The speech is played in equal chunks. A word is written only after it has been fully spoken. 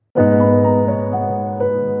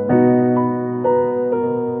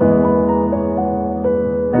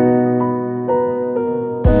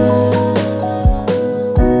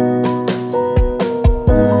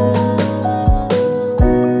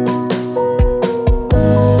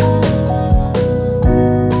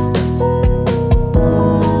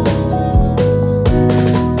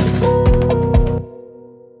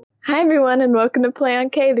and welcome to Play on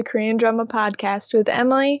K, the Korean drama podcast with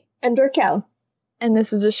Emily and Raquel. And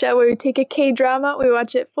this is a show where we take a K-drama, we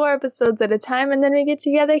watch it 4 episodes at a time, and then we get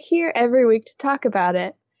together here every week to talk about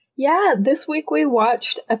it. Yeah, this week we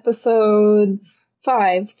watched episodes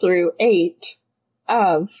 5 through 8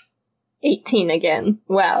 of 18 again.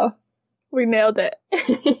 Wow. We nailed it.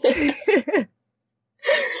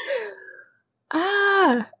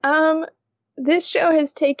 This show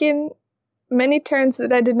has taken many turns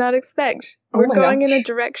that I did not expect. We're going in a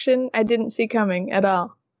direction I didn't see coming at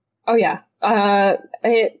all. Oh yeah.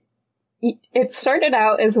 It started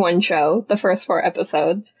out as one show, the first 4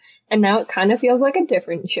 episodes, and now it kind of feels like a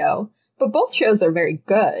different show. But both shows are very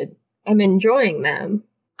good. I'm enjoying them.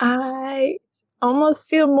 I almost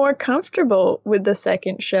feel more comfortable with the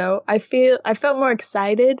second show. I felt more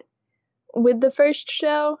excited with the first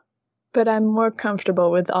show, but I'm more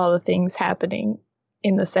comfortable with all the things happening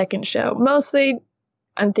in the second show. Mostly,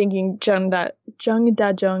 I'm thinking Jung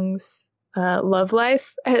Da-jung's love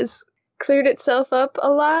life has cleared itself up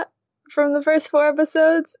a lot from the first 4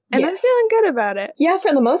 episodes, and yes. I'm feeling good about it. Yeah,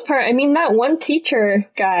 for the most part. I mean, that one teacher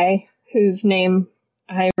guy whose name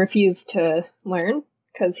I refuse to learn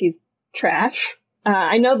because he's trash.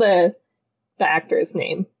 I know the actor's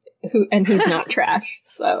name, and he's not trash,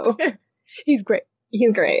 so he's great.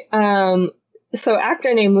 He's great. So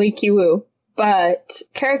actor name Lee Ki-woo, but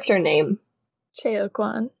character name Chae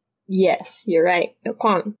Kwan. Yes, you're right.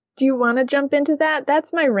 Kwan. Do you want to jump into that?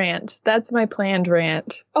 That's my rant. That's my planned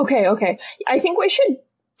rant. Okay. I think we should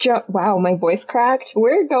jump. Wow, my voice cracked.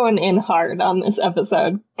 We're going in hard on this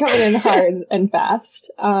episode. Coming in hard and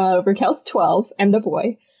fast. Raquel's 12 and a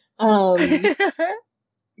boy.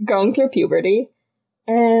 Going through puberty.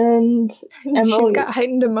 And Emily, she's got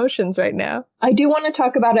heightened emotions right now. I do want to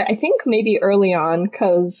talk about it, I think maybe early on,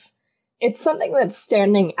 because it's something that's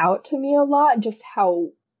standing out to me a lot, just how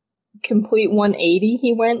complete 180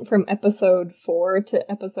 he went from episode 4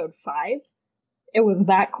 to episode 5. It was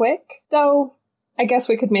that quick, though I guess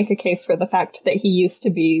we could make a case for the fact that he used to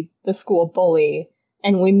be the school bully,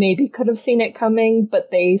 and we maybe could have seen it coming, but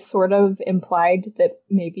they sort of implied that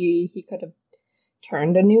maybe he could have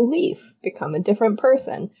turned a new leaf, become a different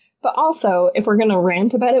person. But also, if we're going to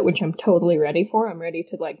rant about it, which I'm totally ready for, I'm ready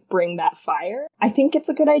to, bring that fire, I think it's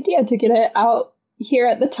a good idea to get it out here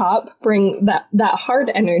at the top, bring that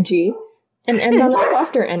hard energy, and end on a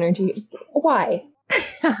softer energy. Why?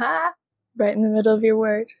 Right in the middle of your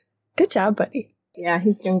word. Good job, buddy. Yeah,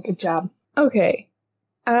 he's doing a good job. Okay.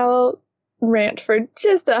 I'll rant for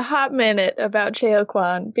just a hot minute about Chae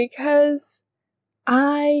Kwan, because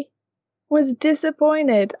I was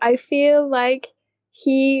disappointed. I feel like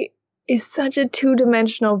he is such a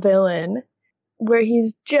 2-dimensional villain where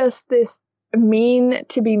he's just this mean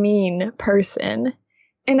to be mean person.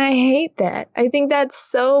 And I hate that. I think that's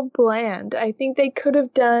so bland. I think they could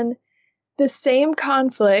have done the same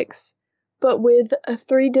conflicts, but with a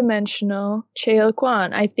 3-dimensional Chae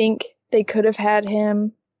Kwan. I think they could have had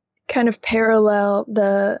him kind of parallel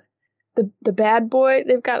the bad boy.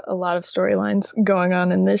 They've got a lot of storylines going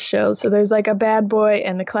on in this show. So there's a bad boy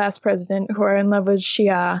and the class president who are in love with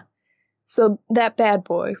Xia. So that bad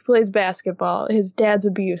boy plays basketball. His dad's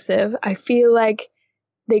abusive. I feel like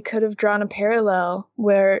they could have drawn a parallel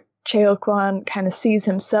where Chae Kwan kind of sees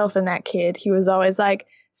himself in that kid. He was always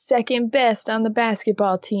second best on the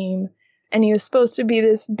basketball team. And he was supposed to be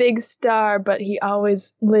this big star, but he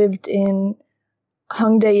always lived in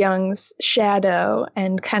Hong Dae-young's shadow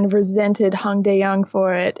and kind of resented Hong Dae-young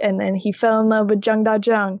for it. And then he fell in love with Jung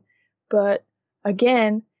Da-jung. But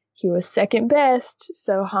again, he was second best,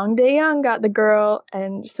 so Hong Dae-young got the girl,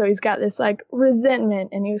 and so he's got this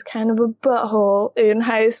resentment, and he was kind of a butthole in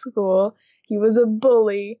high school. He was a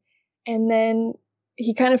bully, and then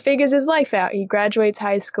he kind of figures his life out. He graduates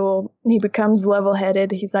high school, he becomes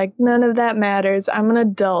level-headed. He's like, none of that matters. I'm an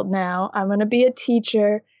adult now. I'm gonna be a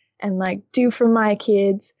teacher and do for my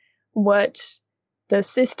kids what the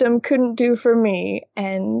system couldn't do for me.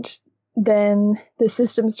 And then the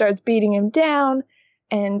system starts beating him down,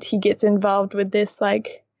 and he gets involved with this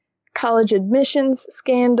college admissions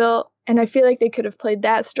scandal. And I feel like they could have played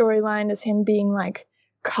that storyline as him being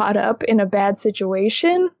caught up in a bad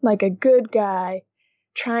situation, like a good guy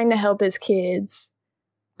trying to help his kids,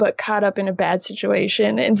 but caught up in a bad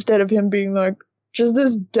situation, instead of him being just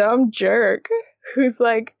this dumb jerk who's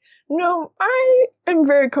no, I am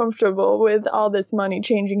very comfortable with all this money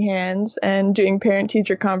changing hands and doing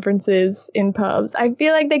parent-teacher conferences in pubs. I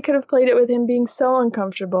feel like they could have played it with him being so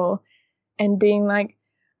uncomfortable and being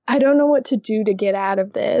I don't know what to do to get out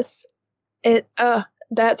of this.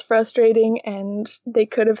 That's frustrating, and they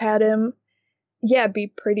could have had him be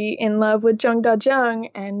pretty in love with Jung Da Jung.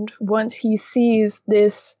 And once he sees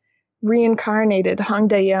this reincarnated Hong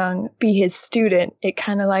Dae-young be his student, it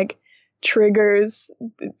kind of like triggers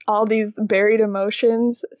all these buried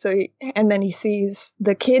emotions. And then he sees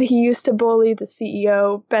the kid he used to bully, the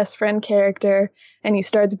CEO best friend character, and he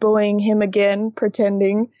starts bullying him again,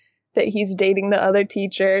 pretending that he's dating the other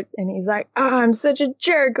teacher. And he's like, I'm such a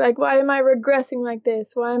jerk. Like, why am I regressing like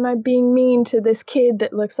this? Why am I being mean to this kid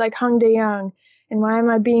that looks like Hong Dae-young? And why am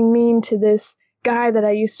I being mean to this guy that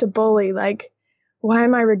I used to bully? Like, why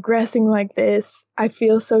am I regressing like this? I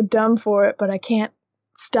feel so dumb for it, but I can't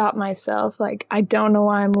stop myself. Like, I don't know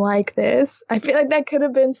why I'm like this. I feel like that could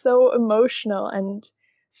have been so emotional and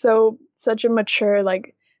such a mature,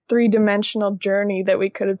 like, three-dimensional journey that we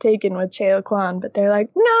could have taken with Chae Kwan, but they're like,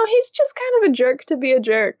 no, he's just kind of a jerk to be a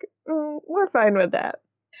jerk. We're fine with that.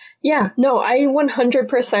 Yeah, no, I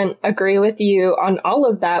 100% agree with you on all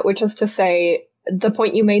of that, which is to say, the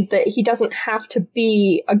point you made that he doesn't have to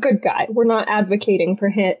be a good guy. We're not advocating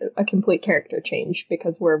for a complete character change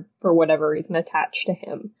because we're, for whatever reason, attached to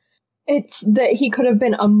him. It's that he could have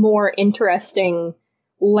been a more interesting,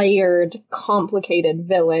 layered, complicated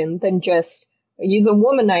villain than just, he's a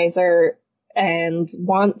womanizer and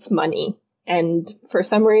wants money, and for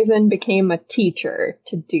some reason became a teacher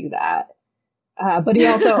to do that. But he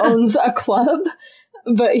also owns a club,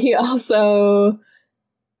 but he also...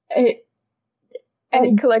 And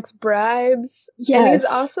he collects bribes. Yes. And he's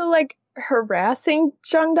also, like, harassing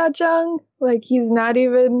Jung Da Jung. Like, he's not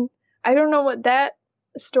even... I don't know what that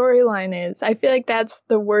storyline is. I feel like that's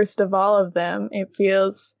the worst of all of them. It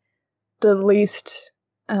feels the least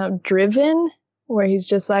driven, where he's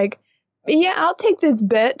just like, yeah, I'll take this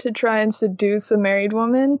bet to try and seduce a married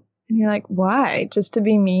woman. And you're like, why? Just to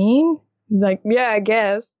be mean? He's like, yeah, I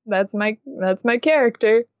guess. That's my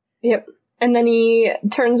character. Yep. And then he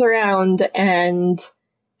turns around and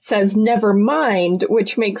says, never mind,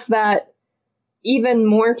 which makes that even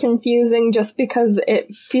more confusing just because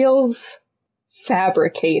it feels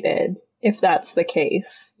fabricated, if that's the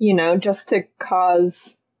case. You know, just to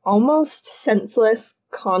cause almost senseless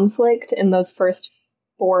conflict in those first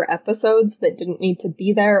 4 episodes that didn't need to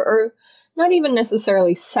be there, or not even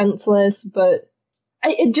necessarily senseless, but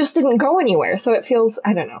it just didn't go anywhere. So it feels,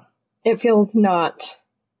 I don't know, it feels not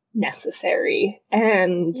necessary.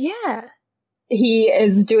 And yeah, he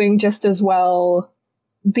is doing just as well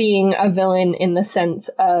being a villain in the sense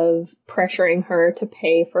of pressuring her to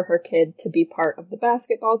pay for her kid to be part of the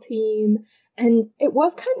basketball team. And it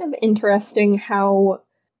was kind of interesting how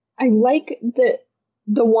I like that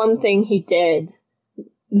the one thing he did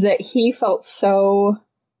that he felt so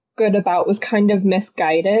good about was kind of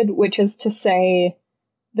misguided, which is to say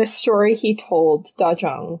the story he told Da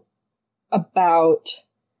Jung about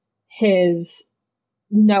his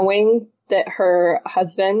knowing that her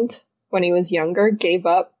husband, when he was younger, gave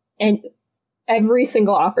up and every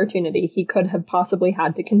single opportunity he could have possibly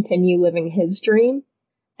had to continue living his dream.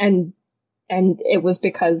 And it was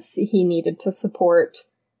because he needed to support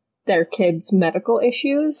their kids' medical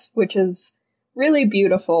issues, which is really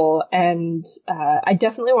beautiful. And I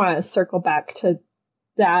definitely want to circle back to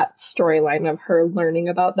that storyline of her learning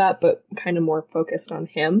about that, but kind of more focused on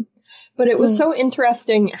him. But it was so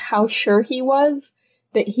interesting how sure he was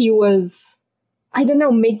that he was, I don't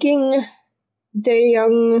know, making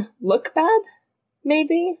Dae-young look bad,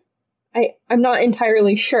 maybe? I'm not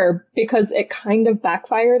entirely sure, because it kind of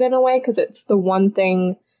backfired in a way, because it's the one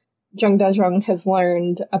thing Jung Da-jung has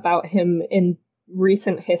learned about him in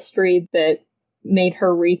recent history that made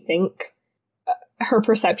her rethink her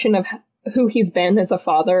perception of who he's been as a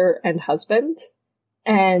father and husband.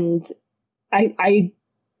 And I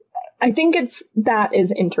think that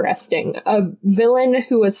is interesting. A villain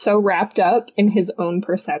who is so wrapped up in his own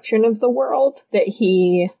perception of the world that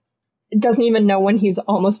he doesn't even know when he's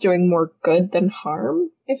almost doing more good than harm,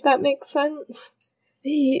 if that makes sense.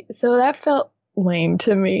 See, so that felt lame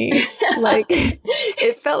to me. Like,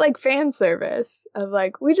 it felt like fan service of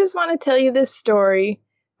like, we just want to tell you this story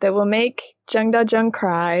that will make Jung Da-jung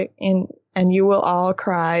cry, and you will all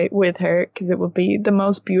cry with her, because it will be the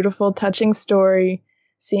most beautiful, touching story,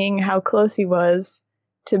 seeing how close he was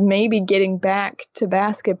to maybe getting back to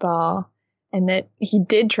basketball, and that he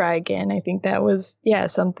did try again. I think that was,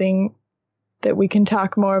 something that we can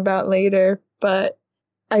talk more about later, but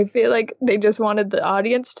I feel like they just wanted the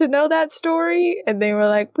audience to know that story, and they were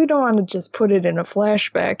like, we don't want to just put it in a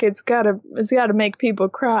flashback. It's gotta make people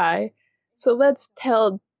cry. So let's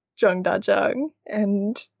tell Jung Da-jung.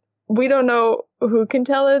 And we don't know who can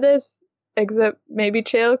tell her this, except maybe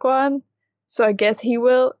Chae Kwan. So I guess he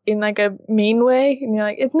will in like a mean way. And you're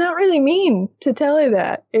like, it's not really mean to tell her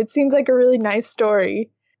that. It seems like a really nice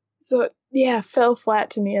story. So yeah, it fell flat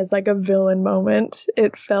to me as like a villain moment.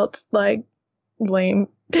 It felt like lame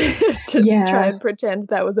to try and pretend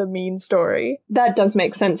that was a mean story. That does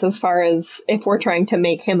make sense as far as if we're trying to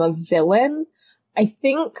make him a villain. I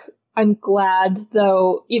think I'm glad,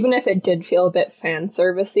 though, even if it did feel a bit fan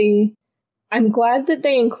servicey, I'm glad that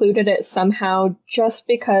they included it somehow just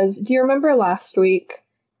because, do you remember last week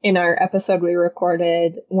in our episode we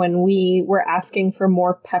recorded when we were asking for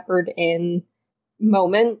more peppered in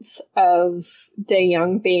moments of Dae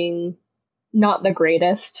Young being not the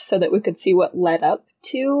greatest so that we could see what led up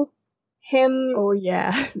to him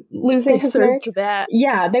losing his marriage? That.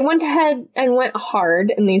 Yeah, they went ahead and went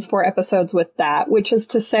hard in these 4 episodes with that, which is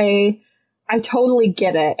to say, I totally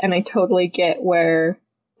get it, and I totally get where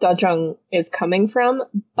Da-jung is coming from,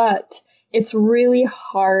 but it's really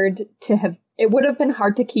hard to have, it would have been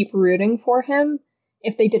hard to keep rooting for him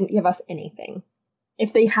if they didn't give us anything.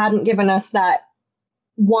 If they hadn't given us that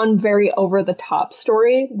one very over-the-top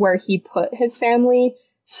story where he put his family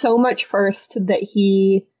so much first that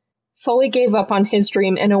he fully gave up on his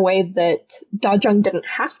dream in a way that Da-jung didn't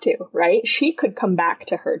have to, right? She could come back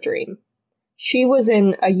to her dream. She was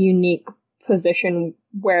in a unique position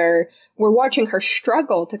where we're watching her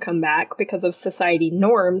struggle to come back because of society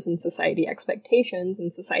norms and society expectations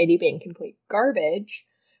and society being complete garbage.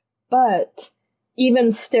 But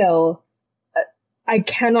even still, I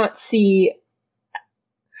cannot see...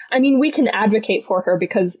 I mean, we can advocate for her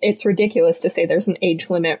because it's ridiculous to say there's an age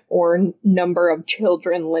limit or number of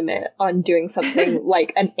children limit on doing something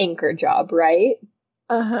like an anchor job, right?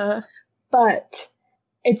 Uh-huh. But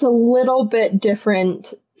it's a little bit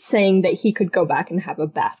different saying that he could go back and have a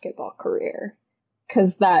basketball career,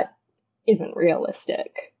 because that isn't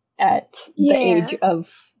realistic at the age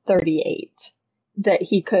of 38, that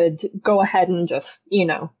he could go ahead and just,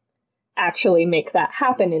 actually make that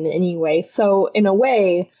happen in any way. So in a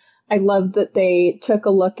way, I love that they took a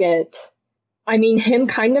look at, him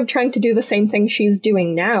kind of trying to do the same thing she's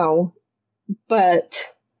doing now, but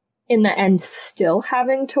in the end still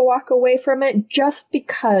having to walk away from it just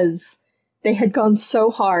because they had gone so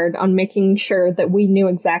hard on making sure that we knew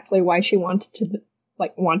exactly why she wanted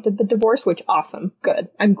the divorce, which awesome. Good.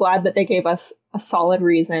 I'm glad that they gave us a solid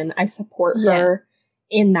reason. I support her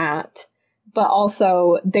in that. But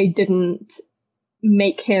also they didn't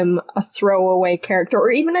make him a throwaway character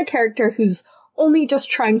or even a character who's only just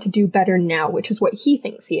trying to do better now, which is what he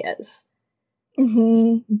thinks he is.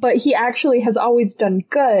 Mm-hmm. But he actually has always done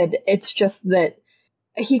good. It's just that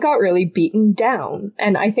he got really beaten down.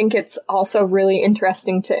 And I think it's also really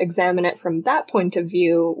interesting to examine it from that point of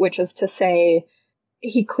view, which is to say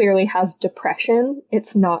he clearly has depression.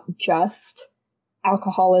 It's not just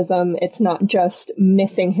alcoholism. It's not just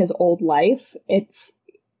missing his old life.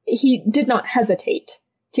 He did not hesitate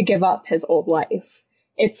to give up his old life.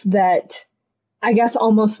 It's that, I guess,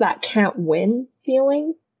 almost that can't win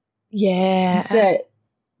feeling. Yeah. That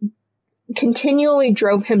continually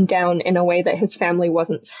drove him down in a way that his family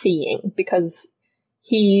wasn't seeing, because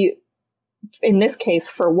he, in this case,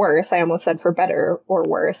 for worse, I almost said for better or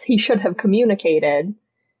worse, he should have communicated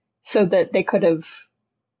so that they could have,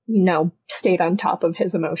 stayed on top of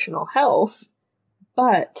his emotional health.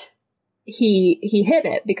 But he hid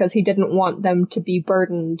it because he didn't want them to be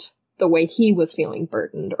burdened the way he was feeling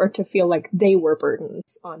burdened, or to feel like they were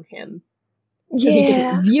burdens on him. Because he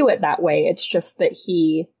didn't view it that way. It's just that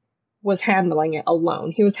he was handling it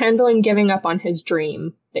alone. He was handling giving up on his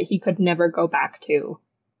dream that he could never go back to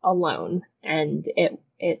alone. And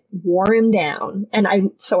it wore him down. And I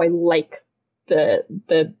like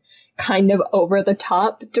the kind of over the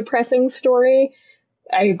top depressing story.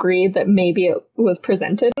 I agree that maybe it was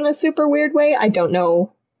presented in a super weird way. I don't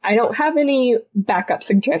know. I don't have any backup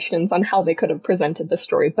suggestions on how they could have presented the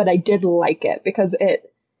story, but I did like it because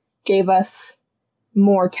it gave us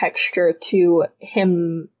more texture to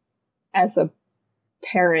him as a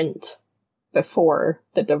parent before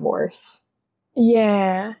the divorce.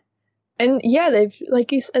 Yeah. And they've,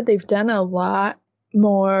 like you said, they've done a lot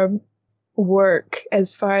more work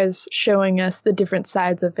as far as showing us the different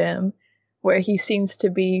sides of him, where he seems to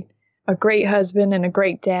be a great husband and a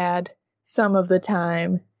great dad some of the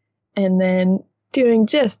time, and then doing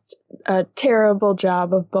just a terrible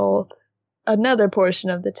job of both another portion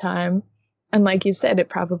of the time. And like you said, it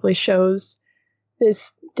probably shows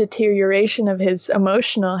this deterioration of his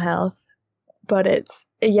emotional health, but it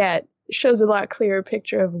shows a lot clearer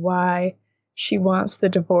picture of why she wants the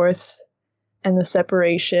divorce and the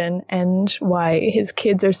separation, and why his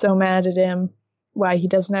kids are so mad at him, why he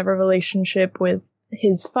doesn't have a relationship with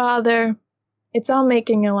his father. it's all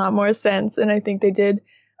making a lot more sense. And I think they did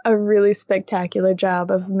a really spectacular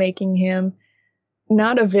job of making him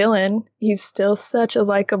not a villain. He's still such a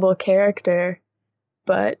likable character,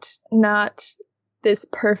 but not this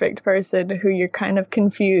perfect person who you're kind of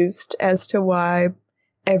confused as to why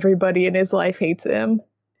everybody in his life hates him.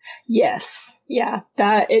 Yes. Yeah,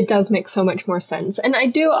 that it does make so much more sense. And I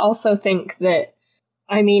do also think that,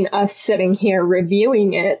 I mean, us sitting here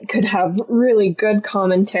reviewing it could have really good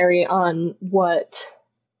commentary on what,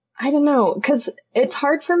 I don't know, because it's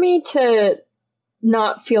hard for me to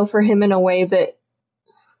not feel for him in a way that,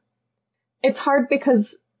 it's hard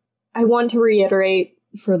because I want to reiterate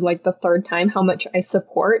for like the third time how much I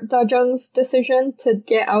support Da Jung's decision to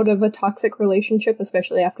get out of a toxic relationship,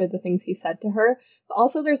 especially after the things he said to her. But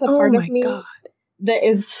also there's a part of me that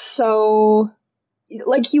is so,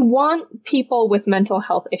 like, you want people with mental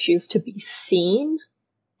health issues to be seen,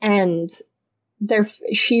 and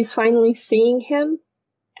she's finally seeing him,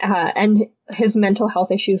 and his mental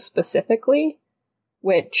health issues specifically,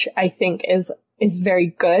 which I think is very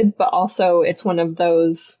good, but also it's one of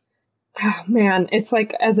those, oh man, it's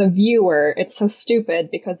like, as a viewer, it's so stupid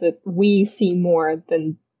because we see more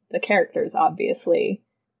than the characters, obviously.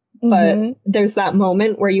 But there's that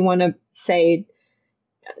moment where you want to say,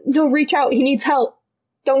 no, reach out, he needs help.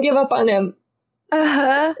 Don't give up on him.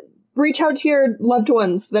 Reach out to your loved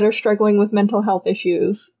ones that are struggling with mental health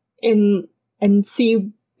issues and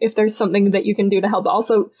see if there's something that you can do to help.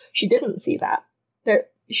 Also, she didn't see that.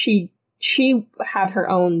 She had her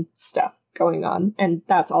own stuff going on, and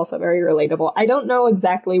that's also very relatable. I don't know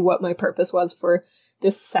exactly what my purpose was for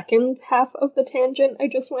this second half of the tangent I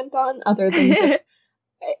just went on, other than just,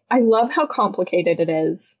 I love how complicated it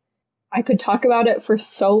is. I could talk about it for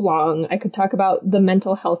so long. I could talk about the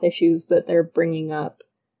mental health issues that they're bringing up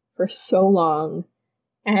for so long.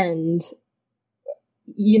 And,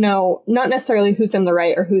 you know, not necessarily who's in the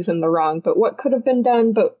right or who's in the wrong, but what could have been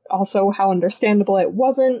done, but also how understandable it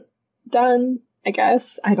wasn't done, I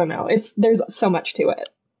guess. I don't know. There's so much to it.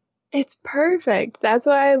 It's perfect. That's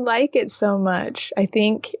why I like it so much. I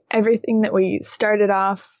think everything that we started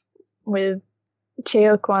off with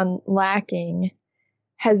Chael Kwan lacking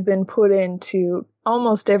has been put into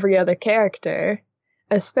almost every other character,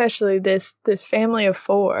 especially this family of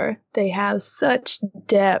four. They have such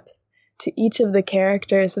depth to each of the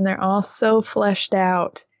characters, and they're all so fleshed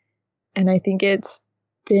out. And I think it's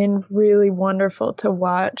been really wonderful to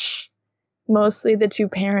watch mostly the two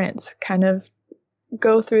parents kind of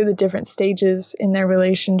go through the different stages in their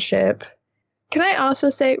relationship. Can I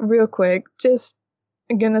also say real quick, just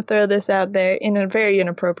gonna throw this out there in a very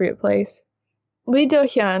inappropriate place. Lee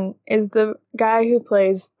Do-hyun is the guy who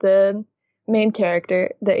plays the main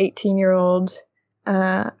character, the 18-year-old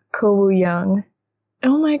Ko Woo-young.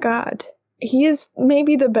 Oh my god. He is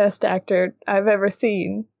maybe the best actor I've ever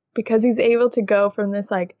seen, because he's able to go from this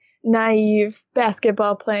like naive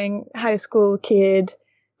basketball playing high school kid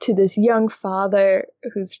to this young father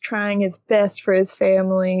who's trying his best for his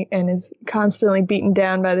family and is constantly beaten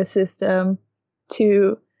down by the system,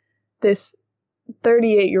 to this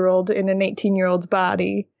 38-year-old in an 18-year-old's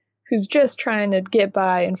body who's just trying to get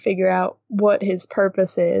by and figure out what his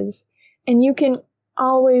purpose is. And you can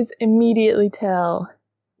always immediately tell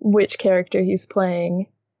which character he's playing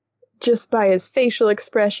just by his facial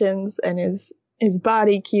expressions and his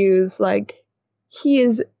body cues. Like, he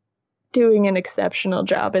is doing an exceptional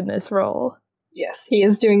job in this role. Yes, he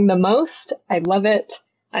is doing the most. I love it.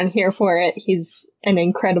 I'm here for it. He's an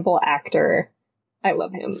incredible actor. I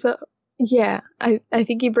love him. So, yeah, I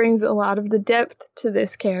think he brings a lot of the depth to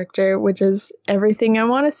this character, which is everything I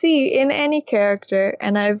want to see in any character.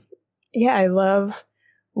 And I love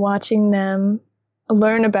watching them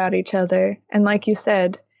learn about each other. And like you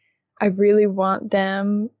said, I really want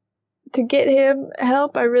them to get him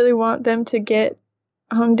help. I really want them to get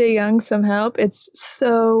Hong Dae-young some help. It's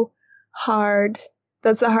so hard.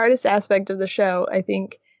 That's the hardest aspect of the show, I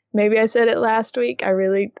think. Maybe I said it last week. I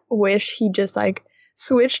really wish he just like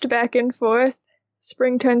switched back and forth,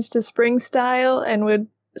 spring turns to spring style, and would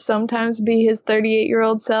sometimes be his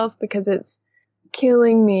 38-year-old self, because it's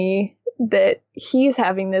killing me that he's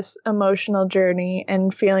having this emotional journey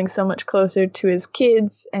and feeling so much closer to his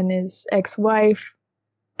kids and his ex-wife,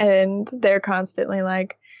 and they're constantly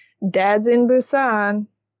like, Dad's in Busan,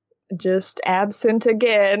 just absent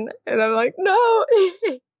again. And I'm like, no,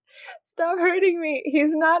 stop hurting me.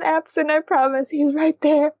 He's not absent, I promise. He's right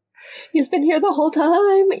there. He's been here the whole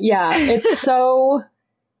time. Yeah, it's so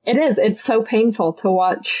painful to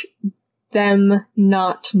watch them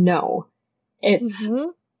not know. It's,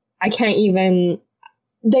 I can't even,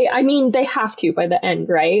 they have to by the end,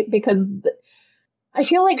 right? Because I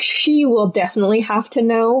feel like she will definitely have to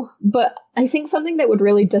know, but I think something that would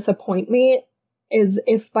really disappoint me is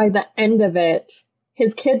if by the end of it,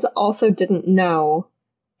 his kids also didn't know,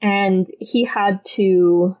 and he had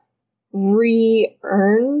to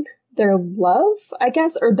re-earn their love, I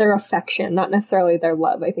guess, or their affection, not necessarily their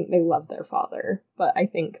love. I think they love their father, but I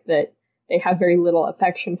think that they have very little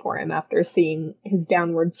affection for him after seeing his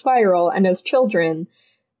downward spiral, and as children,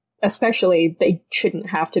 especially, they shouldn't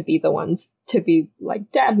have to be the ones to be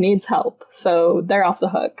like, Dad needs help, so they're off the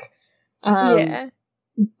hook. Yeah.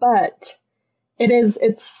 But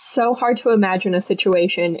it's so hard to imagine a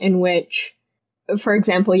situation in which, for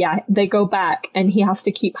example, they go back and he has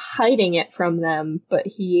to keep hiding it from them, but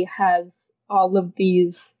he has all of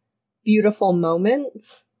these beautiful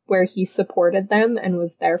moments where he supported them and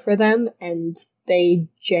was there for them, and they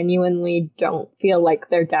genuinely don't feel like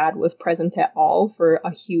their dad was present at all for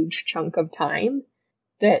a huge chunk of time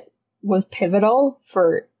that was pivotal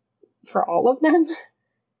for all of them.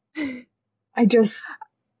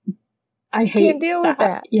 I hate Can't deal with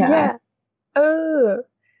that. Yeah. Oh,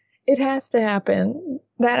 it has to happen.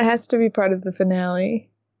 That has to be part of the finale.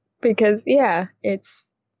 Because,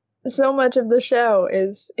 it's so much of the show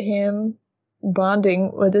is him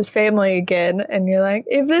bonding with his family again. And you're like,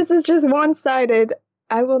 if this is just one-sided,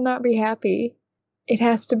 I will not be happy. It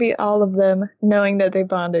has to be all of them knowing that they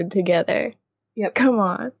bonded together. Yep. Come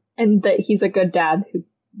on. And that he's a good dad who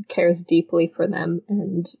cares deeply for them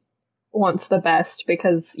and wants the best,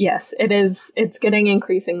 because yes, it's getting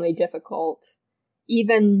increasingly difficult,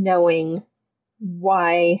 even knowing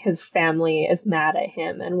why his family is mad at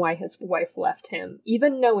him and why his wife left him.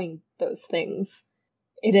 Even knowing those things,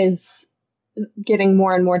 it is getting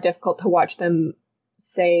more and more difficult to watch them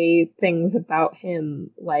say things about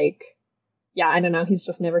him like, I don't know, he's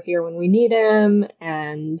just never here when we need him,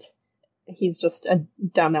 and he's just a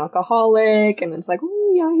dumb alcoholic, and it's like,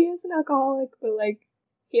 oh yeah, he is an alcoholic, but like,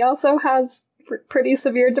 he also has pretty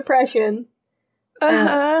severe depression.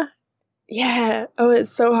 Yeah. Oh, it's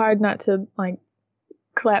so hard not to, like,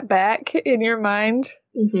 clap back in your mind.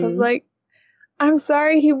 Mm-hmm. Of like, I'm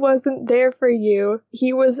sorry he wasn't there for you.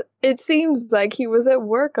 It seems like he was at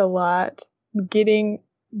work a lot, getting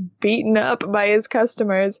beaten up by his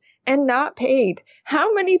customers and not paid.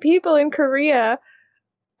 How many people in Korea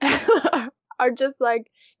are just like,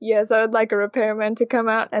 yes, I would like a repairman to come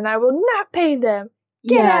out and I will not pay them.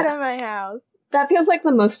 Get out of my house. That feels like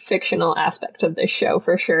the most fictional aspect of this show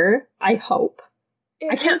for sure. I hope.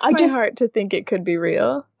 It hurts my heart to think it could be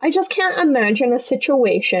real. I just can't imagine a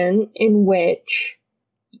situation in which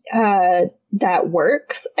that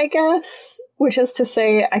works, I guess. Which is to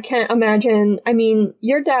say, I can't imagine. I mean,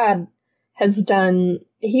 your dad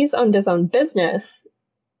he's owned his own business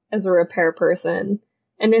as a repair person.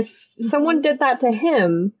 And if someone did that to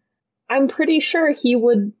him, I'm pretty sure he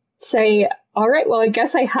would say, all right, well, I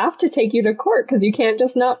guess I have to take you to court because you can't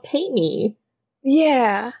just not pay me.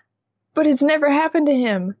 Yeah, but it's never happened to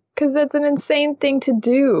him because that's an insane thing to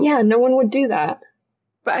do. Yeah, no one would do that.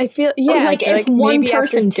 But I feel, like if one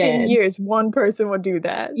person after 10 years, one person would do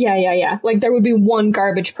that. Yeah. Like there would be one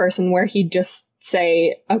garbage person where he'd just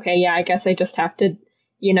say, okay, yeah, I guess I just have to,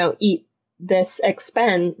 eat this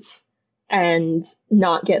expense and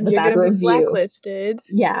not get the bad review. You're gonna be blacklisted.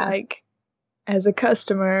 Yeah. Like, as a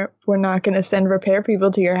customer, we're not going to send repair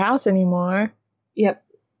people to your house anymore. Yep.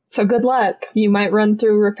 So good luck. You might run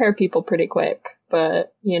through repair people pretty quick,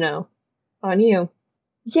 but, on you.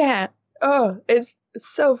 Yeah. Oh, it's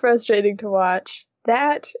so frustrating to watch.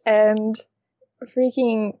 That and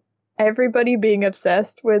freaking everybody being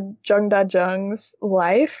obsessed with Jung Da-jung's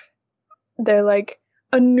life. They're like,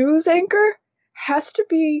 a news anchor has to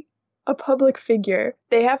be a public figure.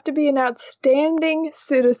 They have to be an outstanding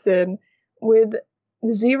citizen with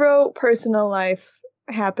zero personal life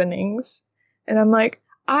happenings. And I'm like,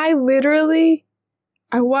 I watch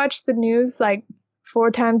the news like 4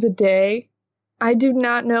 times a day. I do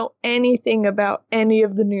not know anything about any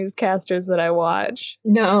of the newscasters that I watch.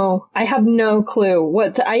 No, I have no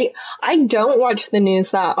clue. I don't watch the news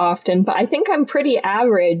that often, but I think I'm pretty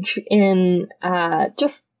average in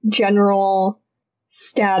just general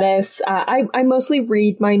status. I mostly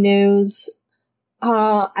read my news.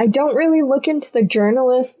 I don't really look into the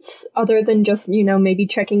journalists other than just, maybe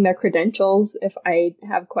checking their credentials if I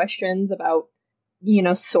have questions about,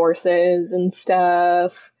 sources and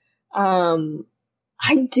stuff.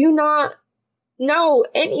 I do not know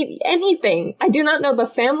anything. I do not know the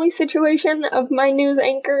family situation of my news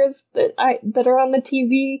anchors that are on the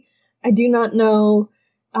TV. I do not know.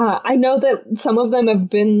 I know that some of them have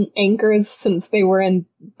been anchors since they were in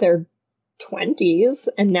their 20s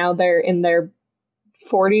and now they're in their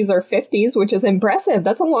 40s or 50s, which is impressive.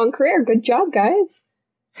 That's a long career. Good job, guys.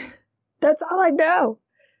 That's all I know.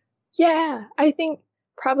 Yeah, I think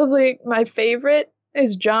probably my favorite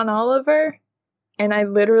is John Oliver, and I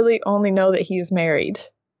literally only know that he's married.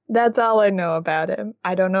 That's all I know about him.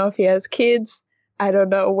 I don't know if he has kids. I don't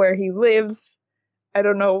know where he lives. I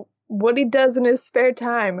don't know what he does in his spare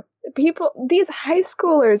time. These high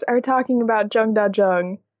schoolers are talking about Jung Da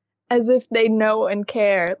Jung as if they know and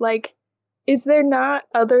care. Like, is there not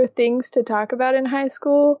other things to talk about in high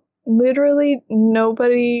school? Literally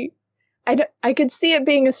nobody. I could see it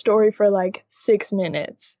being a story for like 6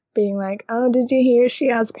 minutes. Being like, oh, did you hear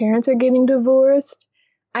Xiao's parents are getting divorced?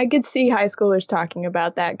 I could see high schoolers talking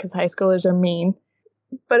about that because high schoolers are mean.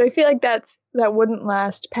 But I feel like that wouldn't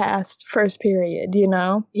last past first period, you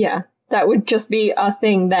know? Yeah, that would just be a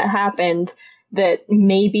thing that happened that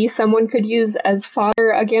maybe someone could use as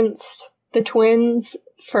fodder against the twins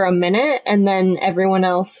for a minute, and then everyone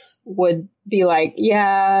else would be like,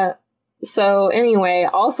 yeah, so anyway,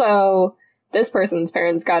 also, this person's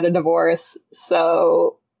parents got a divorce,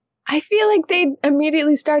 so... I feel like they'd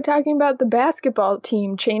immediately start talking about the basketball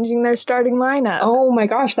team changing their starting lineup. Oh my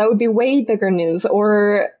gosh, that would be way bigger news.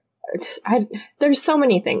 Or, there's so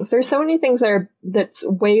many things. There's so many things that's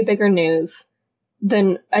way bigger news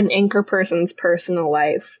than an anchor person's personal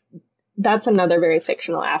life. That's another very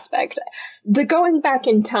fictional aspect. The going back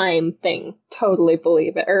in time thing, totally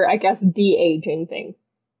believe it. Or I guess de-aging thing.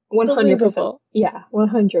 100%. Believable. Yeah,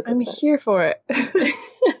 100%. I'm here for it.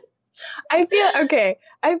 I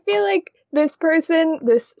feel like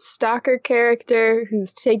this stalker character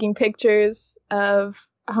who's taking pictures of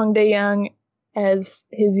Hong Dae-young as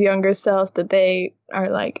his younger self, that they are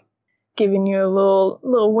like giving you a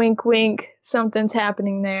little wink wink, something's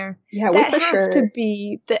happening there. Yeah, that for has sure. to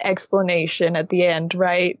be the explanation at the end,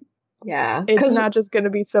 right? Yeah. It's not just going to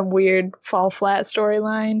be some weird fall flat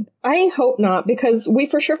storyline. I hope not, because we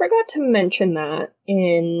for sure forgot to mention that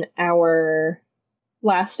in our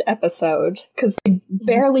last episode, because they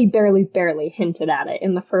barely hinted at it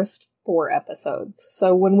in the first 4 episodes.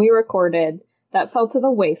 So when we recorded, that fell to the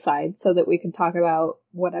wayside so that we could talk about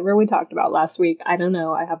whatever we talked about last week. I don't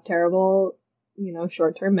know. I have terrible,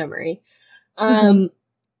 short-term memory. But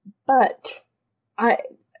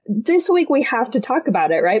this week we have to talk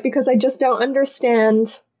about it, right? Because I just don't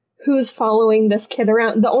understand who's following this kid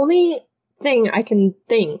around. The only thing I can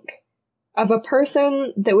think of a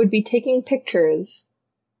person that would be taking pictures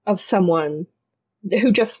of someone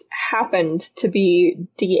who just happened to be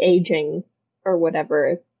de-aging or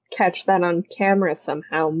whatever, catch that on camera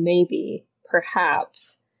somehow, maybe,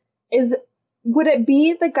 perhaps, would it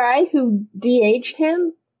be the guy who de-aged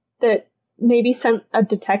him that maybe sent a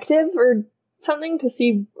detective or something to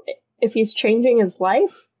see if he's changing his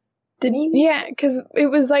life? Yeah, because it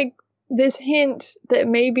was like this hint that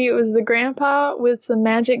maybe it was the grandpa with some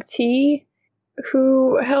magic tea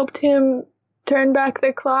who helped him turn back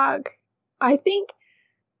the clock. I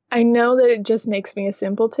know that it just makes me a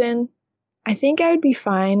simpleton. I think I would be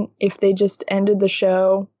fine if they just ended the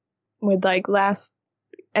show with like last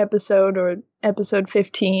episode or episode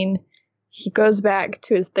 15. He goes back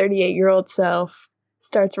to his 38-year-old self,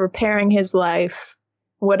 starts repairing his life,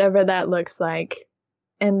 whatever that looks like,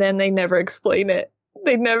 and then they never explain it.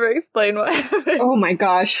 They never explain what happened. Oh my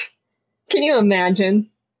gosh. Can you imagine?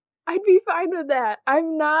 I'd be fine with that.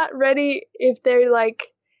 I'm not ready if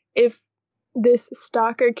this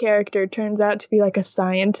stalker character turns out to be like a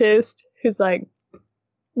scientist who's like,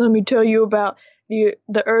 let me tell you about the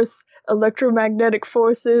Earth's electromagnetic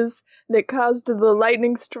forces that caused the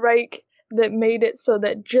lightning strike that made it so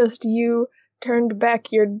that just you turned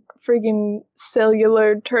back your friggin'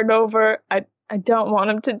 cellular turnover. I don't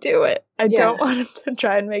want him to do it. I don't want him to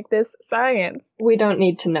try and make this science. We don't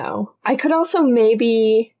need to know. I could also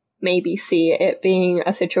maybe see it being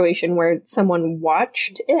a situation where someone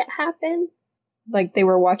watched it happen. Like they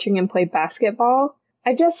were watching him play basketball.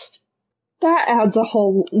 That adds a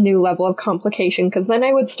whole new level of complication, because then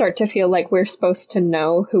I would start to feel like we're supposed to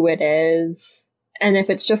know who it is. And if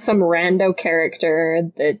it's just some rando character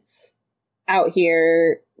that's out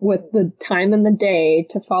here with the time in the day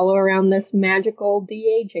to follow around this magical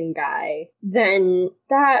de-aging guy, then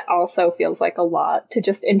that also feels like a lot to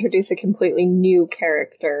just introduce a completely new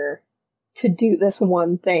character to do this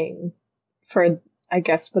one thing for, I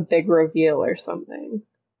guess, the big reveal or something.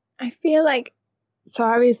 I feel like, so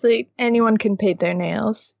obviously anyone can paint their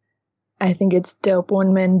nails. I think it's dope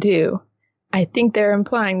when men do. I think they're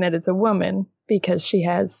implying that it's a woman because she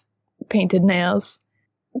has painted nails.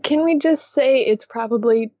 Can we just say it's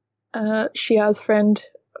probably Xiao's friend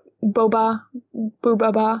Boba?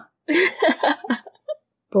 Boobaba?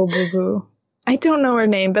 Bo-boo-boo. I don't know her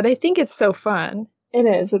name, but I think it's so fun. It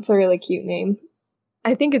is. It's a really cute name.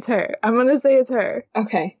 I think it's her. I'm gonna say it's her.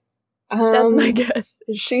 Okay. That's my guess.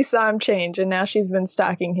 She saw him change, and now she's been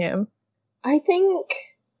stalking him. I think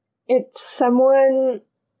it's someone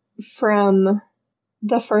from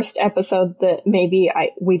the first episode that maybe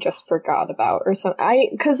we just forgot about or something.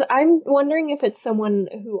 Because I'm wondering if it's someone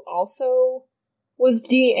who also was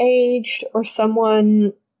de-aged or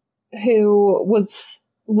someone who was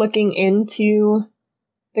looking into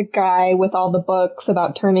the guy with all the books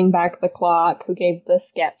about turning back the clock who gave the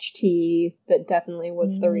sketch tea that definitely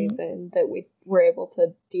was the reason that we were able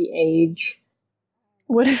to de-age.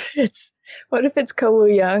 What if it's Ko Woo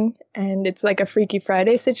Young and it's like a Freaky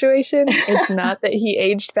Friday situation? It's not that he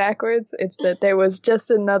aged backwards, it's that there was just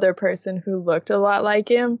another person who looked a lot like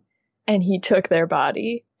him and he took their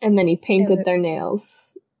body. And then he painted their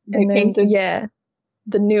nails.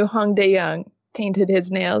 The new Hong Dae-young painted his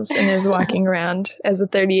nails and is walking around as a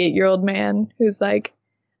 38-year-old man who's like,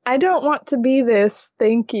 I don't want to be this,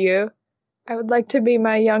 thank you. I would like to be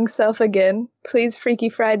my young self again. Please, Freaky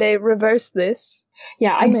Friday, reverse this.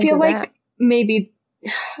 Yeah, I feel like maybe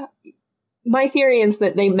my theory is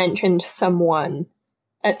that they mentioned someone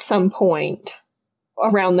at some point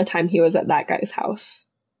around the time he was at that guy's house.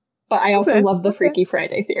 But I also love the Freaky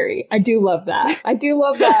Friday theory. I do love that.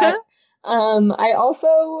 I also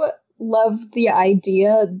love the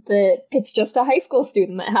idea that it's just a high school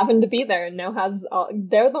student that happened to be there and now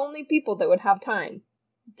they're the only people that would have time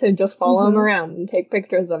to just follow him around and take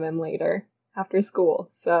pictures of him later after school.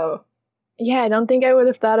 So yeah, I don't think I would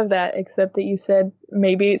have thought of that, except that you said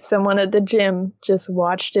maybe someone at the gym just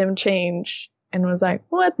watched him change and was like,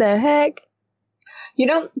 what the heck? You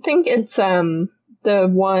don't think it's the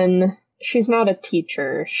one, she's not a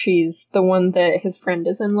teacher, she's the one that his friend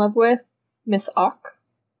is in love with, Miss Ok?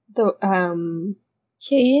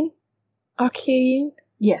 Kane? Kane?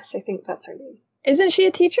 Yes, I think that's her name. Isn't she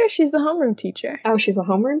a teacher? She's the homeroom teacher. Oh, she's a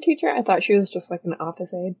homeroom teacher? I thought she was just like an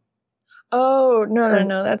office aide. Oh,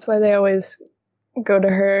 no. That's why they always go to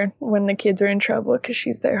her when the kids are in trouble, because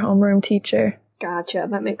she's their homeroom teacher. Gotcha,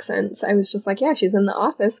 that makes sense. I was just like, yeah, she's in the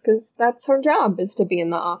office, because that's her job, is to be in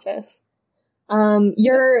the office.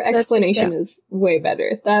 Your explanation is way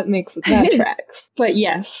better. That tracks. But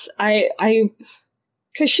yes,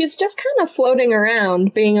 because she's just kind of floating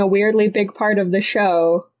around, being a weirdly big part of the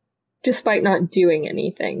show, despite not doing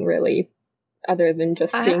anything, really, other than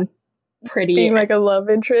just being pretty. Being like a love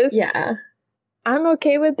interest? Yeah. I'm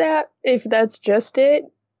okay with that, if that's just it.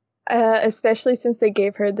 Especially since they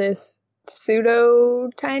gave her this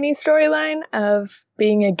pseudo-tiny storyline of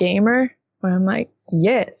being a gamer, where I'm like,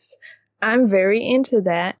 yes, I'm very into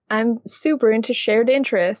that. I'm super into shared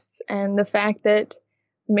interests, and the fact that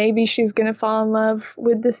maybe she's gonna fall in love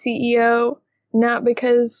with the CEO, not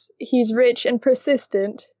because he's rich and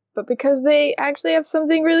persistent, but because they actually have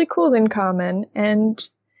something really cool in common, and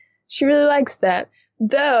she really likes that.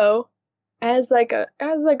 Though, as like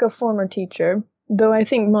a former teacher, though I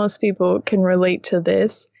think most people can relate to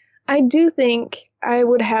this, I do think I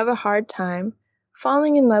would have a hard time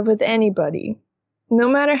falling in love with anybody, no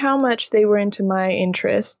matter how much they were into my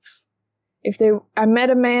interests. I met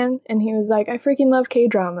a man and he was like, I freaking love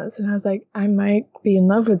K-dramas. And I was like, I might be in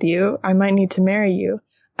love with you. I might need to marry you.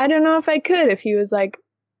 I don't know if I could if he was like,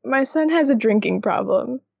 my son has a drinking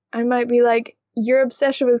problem. I might be like, your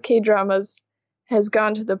obsession with K-dramas has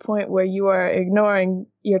gone to the point where you are ignoring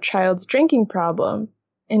your child's drinking problem.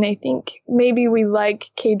 And I think maybe we like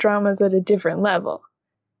K-dramas at a different level.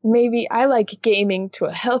 Maybe I like gaming to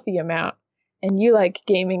a healthy amount, and you like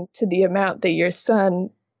gaming to the amount that your son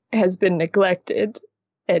has been neglected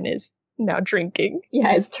and is now drinking.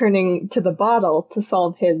 Yeah, is turning to the bottle to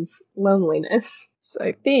solve his loneliness. So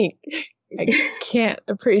I think I can't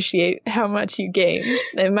appreciate how much you game.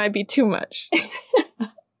 It might be too much.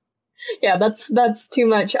 Yeah, that's too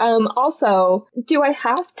much. Also, do I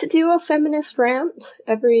have to do a feminist rant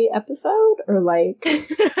every episode? Or like,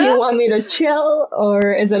 do you want me to chill?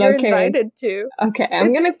 Or is it You're okay? You're invited to. Okay,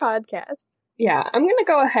 it's your podcast. Yeah, I'm gonna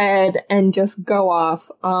go ahead and just go off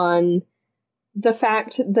on the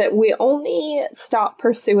fact that we only stop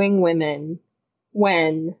pursuing women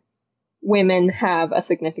when women have a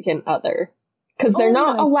significant other. Because they're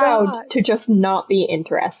not allowed to just not be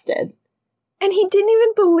interested. And he didn't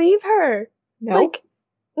even believe her. No. Like,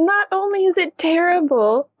 not only is it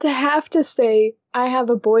terrible to have to say, I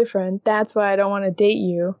have a boyfriend, that's why I don't want to date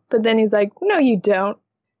you. But then he's like, no, you don't.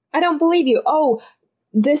 I don't believe you. Oh,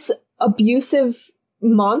 this abusive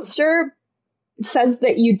monster says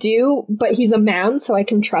that you do, but he's a man, so I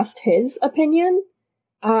can trust his opinion.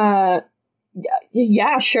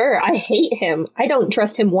 Yeah, sure, I hate him. I don't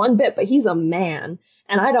trust him one bit, but he's a man,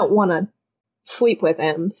 and I don't want to sleep with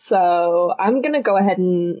him. So I'm gonna go ahead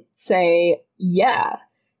and say, yeah,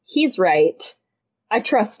 he's right. I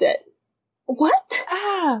trust it. What?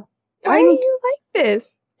 Why do you like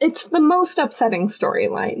this? It's the most upsetting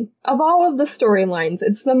storyline. Of all of the storylines,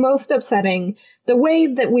 it's the most upsetting. The way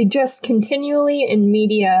that we just continually in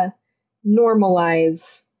media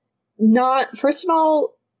normalize not, first of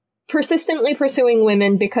all, persistently pursuing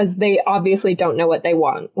women because they obviously don't know what they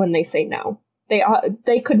want when they say no.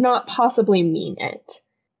 They could not possibly mean it.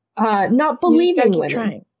 Not believing women.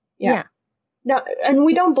 Trying. Yeah. No, and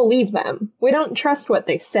we don't believe them. We don't trust what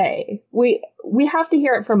they say. We have to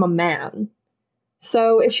hear it from a man.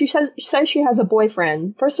 So if she says she has a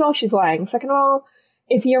boyfriend, first of all, she's lying. Second of all,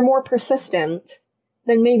 if you're more persistent,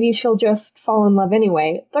 then maybe she'll just fall in love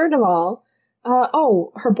anyway. Third of all,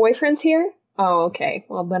 her boyfriend's here? Oh, okay.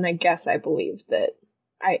 Well, then I guess I believe that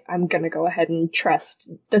I'm gonna go ahead and trust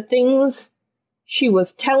the things she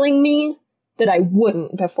was telling me that I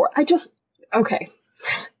wouldn't before. Okay.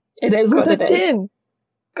 It is what it is. In.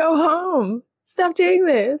 Go home. Stop doing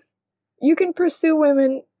this. You can pursue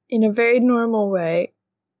women in a very normal way,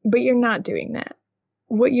 but you're not doing that.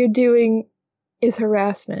 What you're doing is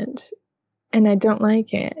harassment, and I don't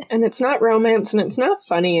like it. And it's not romance, and it's not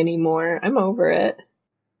funny anymore. I'm over it.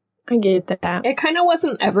 I get that. It kind of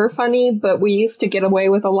wasn't ever funny, but we used to get away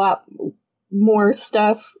with a lot more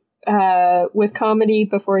stuff with comedy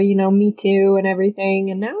before, Me Too and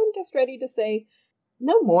everything, and now I'm just ready to say,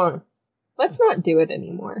 no more. Let's not do it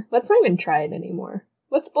anymore. Let's not even try it anymore.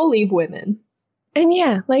 Let's believe women. And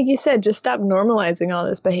yeah, like you said, just stop normalizing all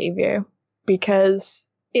this behavior, because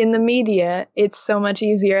in the media, it's so much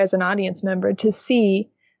easier as an audience member to see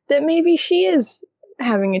that maybe she is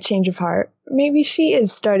having a change of heart. Maybe she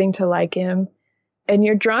is starting to like him, and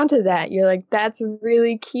you're drawn to that. You're like, that's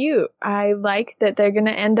really cute. I like that they're going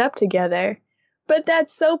to end up together. But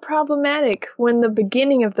that's so problematic when the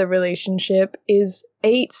beginning of the relationship is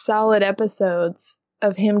 8 solid episodes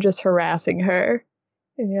of him just harassing her.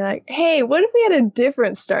 And you're like, hey, what if we had a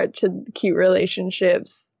different start to cute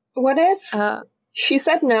relationships? What if she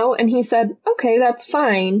said no and he said, okay, that's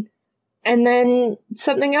fine. And then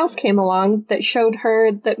something else came along that showed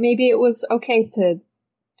her that maybe it was okay to,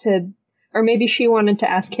 or maybe she wanted to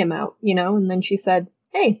ask him out, and then she said,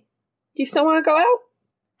 hey, do you still want to go out?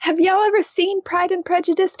 Have y'all ever seen Pride and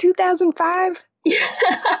Prejudice 2005?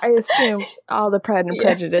 I assume all the Pride and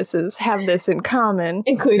Prejudices have this in common.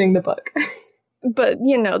 Including the book. But,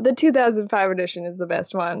 the 2005 edition is the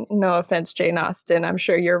best one. No offense, Jane Austen. I'm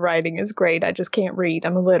sure your writing is great. I just can't read.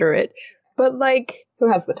 I'm illiterate. But,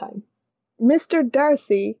 who has the time? Mr.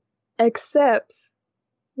 Darcy accepts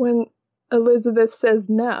when Elizabeth says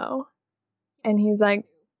no. And he's like,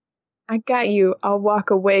 I got you. I'll walk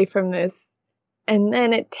away from this. And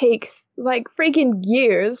then it takes, freaking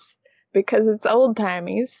years, because it's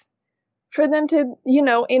old-timies, for them to,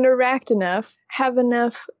 interact enough, have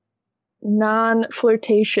enough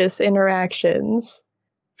non-flirtatious interactions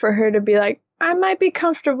for her to be like, I might be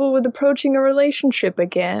comfortable with approaching a relationship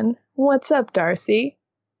again. What's up, Darcy?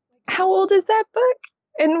 How old is that book?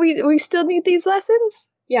 And we still need these lessons?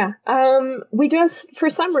 Yeah. We just, for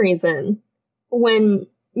some reason, when,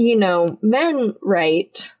 men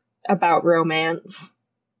write about romance,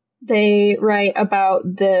 they write about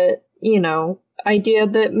the, idea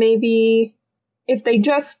that maybe if they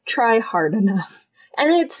just try hard enough.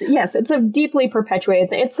 And it's a deeply perpetuated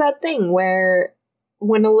thing. It's that thing where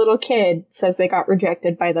when a little kid says they got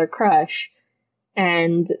rejected by their crush,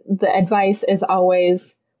 and the advice is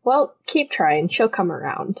always, well, keep trying, she'll come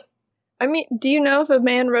around. I mean, do you know if a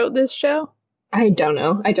man wrote this show? I don't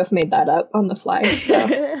know. I just made that up on the fly.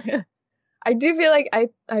 So. I do feel like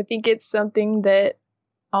I think it's something that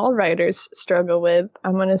all writers struggle with.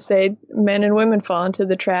 I'm going to say men and women fall into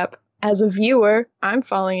the trap. As a viewer, I'm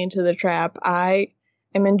falling into the trap. I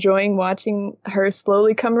am enjoying watching her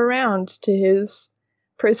slowly come around to his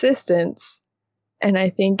persistence. And I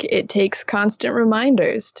think it takes constant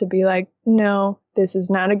reminders to be like, no, this is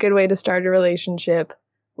not a good way to start a relationship.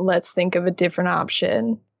 Let's think of a different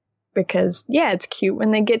option. Because, yeah, it's cute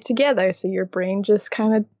when they get together. So your brain just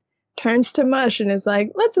kind of turns to mush and is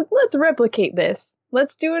like, let's replicate this.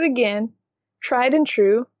 Let's do it again. Tried and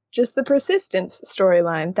true. Just the persistence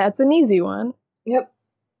storyline. That's an easy one. Yep.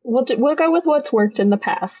 We'll go with what's worked in the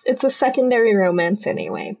past. It's a secondary romance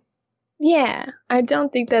anyway. Yeah. I don't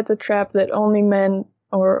think that's a trap that only men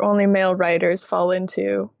or only male writers fall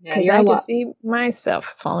into. Because I can see myself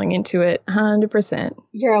falling into it 100%.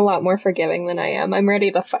 You're a lot more forgiving than I am. I'm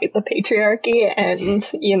ready to fight the patriarchy and,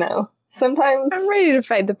 Sometimes I'm ready to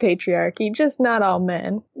fight the patriarchy, just not all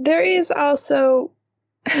men. There is also,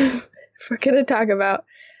 if we're going to talk about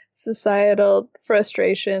societal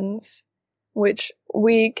frustrations, which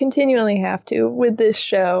we continually have to with this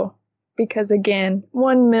show, because again,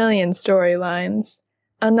 1 million storylines.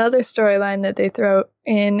 Another storyline that they throw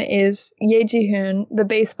in is Ye Ji-hoon, the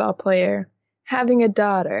baseball player, having a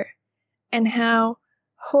daughter, and how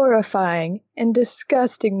horrifying and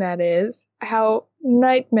disgusting that is, how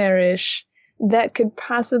nightmarish that could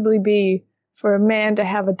possibly be for a man to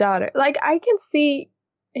have a daughter. Like, I can see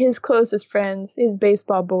his closest friends, his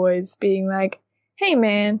baseball boys, being like, hey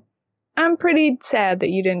man, I'm pretty sad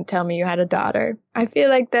that you didn't tell me you had a daughter. I feel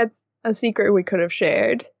like that's a secret we could have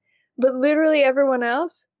shared. But literally everyone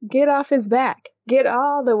else, get off his back. Get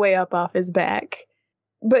all the way up off his back.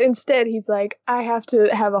 But instead, he's like, I have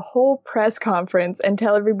to have a whole press conference and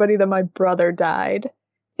tell everybody that my brother died.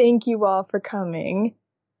 Thank you all for coming.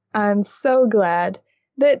 I'm so glad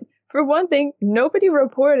that, for one thing, nobody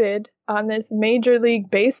reported on this Major League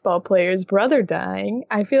Baseball player's brother dying.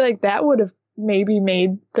 I feel like that would have maybe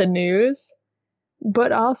made the news.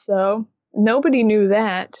 But also, nobody knew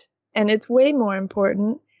that. And it's way more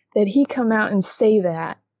important that he come out and say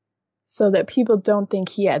that so that people don't think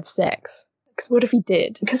he had sex. Because what if he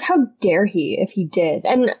did? Because how dare he if he did?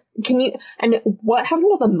 And what happened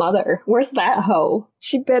to the mother? Where's that hoe?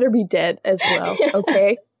 She better be dead as well,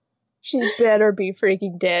 okay? She better be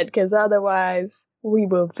freaking dead, because otherwise we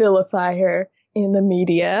will vilify her in the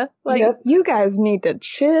media. Like, Yep. You guys need to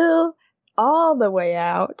chill all the way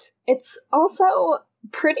out. It's also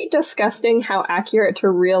pretty disgusting how accurate to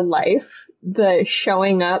real life the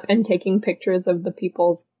showing up and taking pictures of the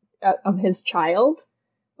people's of his child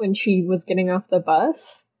when she was getting off the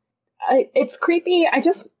bus. It's creepy.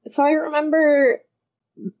 I remember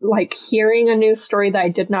like hearing a news story that I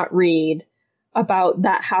did not read about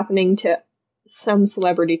that happening to some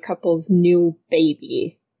celebrity couple's new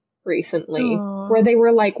baby recently. Aww. Where they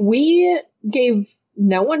were like, we gave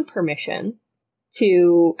no one permission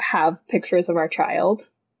to have pictures of our child,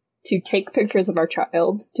 to take pictures of our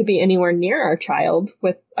child, to be anywhere near our child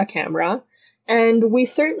with a camera. And we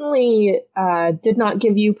certainly did not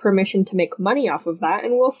give you permission to make money off of that,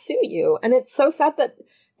 and we'll sue you. And it's so sad that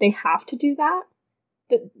they have to do that,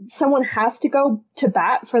 that someone has to go to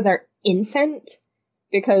bat for their infant,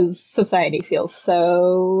 because society feels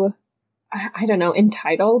so, I don't know,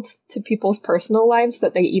 entitled to people's personal lives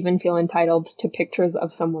that they even feel entitled to pictures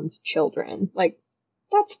of someone's children. Like,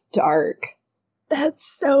 that's dark. That's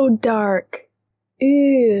so dark.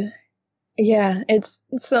 Ew. Yeah, it's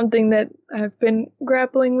something that I've been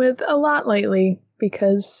grappling with a lot lately,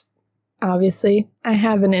 because obviously I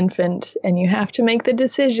have an infant and you have to make the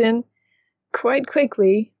decision quite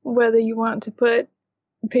quickly whether you want to put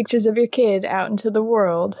pictures of your kid out into the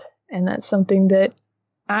world, and that's something that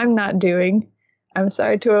I'm not doing. I'm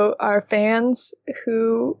sorry to our fans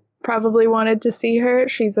who probably wanted to see her.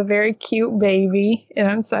 She's a very cute baby, and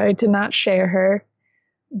I'm sorry to not share her,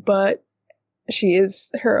 but she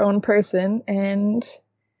is her own person and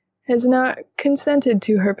has not consented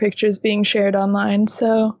to her pictures being shared online,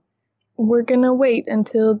 so we're gonna wait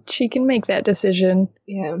until she can make that decision.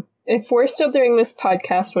 Yeah. If we're still doing this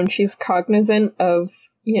podcast when she's cognizant of,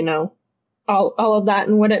 you know, all of that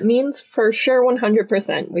and what it means, for sure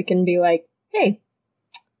 100% we can be like, hey,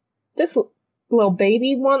 this little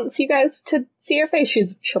baby wants you guys to see her face.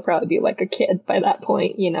 She'll probably be like a kid by that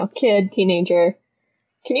point, you know, kid, teenager.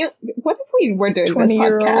 What if we were doing this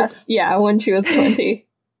podcast? Yeah, when she was 20.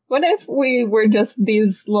 What if we were just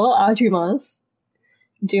these little ajumas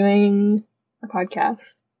doing a podcast?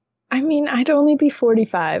 I mean, I'd only be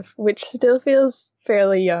 45, which still feels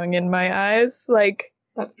fairly young in my eyes. Like,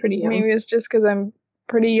 that's pretty young. Maybe it's just because I'm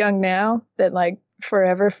pretty young now that, like,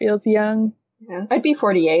 forever feels young. Yeah, I'd be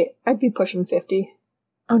 48. I'd be pushing 50.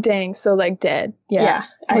 Oh, dang. So, like, dead. Yeah.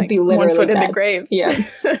 I'd be literally 1 foot dead. in the grave. Yeah.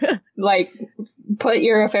 Like, put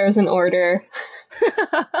your affairs in order.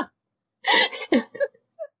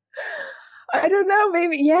 I don't know.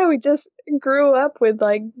 Maybe, yeah, we just grew up with,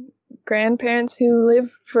 like, grandparents who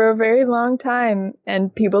live for a very long time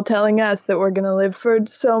and people telling us that we're going to live for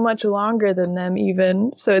so much longer than them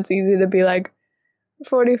even. So it's easy to be like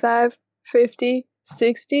 45, 50,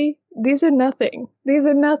 60. These are nothing. These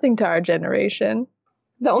are nothing to our generation.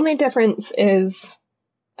 The only difference is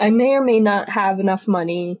I may or may not have enough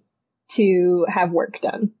money to have work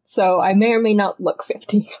done. So I may or may not look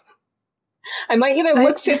 50. I might either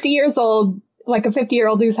look 50 years old, like a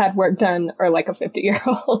 50-year-old who's had work done, or like a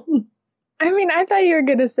 50-year-old. I mean, I thought you were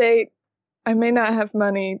going to say, I may not have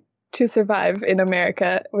money to survive in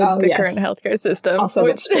America with the current healthcare system. Also,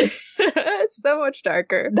 which so much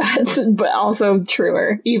darker. But also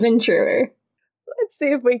truer, even truer. Let's see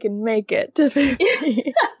if we can make it to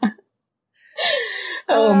 50.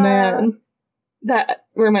 Oh man. That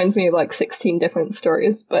reminds me of like 16 different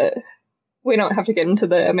stories, but we don't have to get into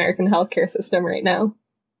the American healthcare system right now.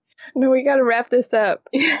 No, we gotta wrap this up.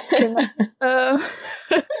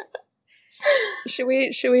 Should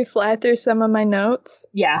we fly through some of my notes?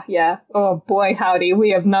 Yeah. Oh boy, howdy,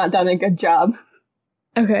 we have not done a good job.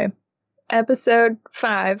 Okay. Episode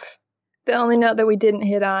 5. The only note that we didn't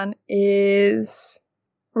hit on is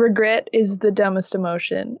regret is the dumbest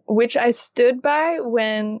emotion, which I stood by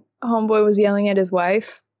when Homeboy was yelling at his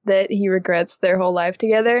wife that he regrets their whole life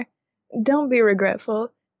together. Don't be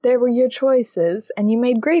regretful. There were your choices, and you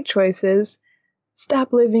made great choices.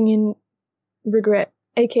 Stop living in regret,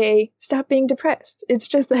 aka stop being depressed. It's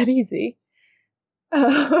just that easy.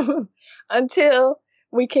 Until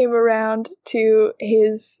we came around to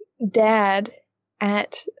his dad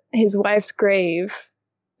at his wife's grave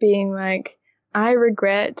being like, I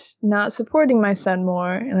regret not supporting my son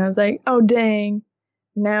more. And I was like, oh, dang.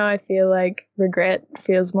 Now I feel like regret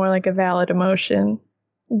feels more like a valid emotion.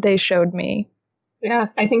 They showed me. Yeah,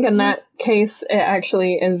 I think in that case, it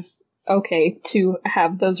actually is okay to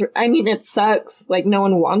have those. I mean, it sucks. Like, no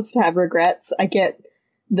one wants to have regrets. I get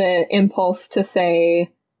the impulse to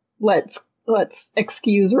say, let's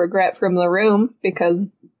excuse regret from the room because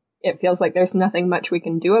it feels like there's nothing much we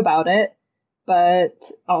can do about it. But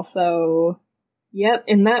also, yep,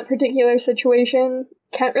 in that particular situation,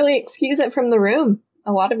 can't really excuse it from the room.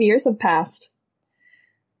 A lot of years have passed.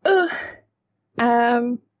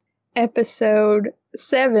 Episode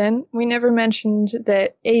 7, we never mentioned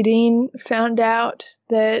that Aideen found out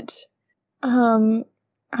that Hong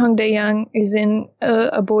Dae-young is in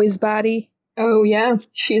a boy's body. Oh yeah,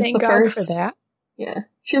 she's Thank the God first. for that. Yeah,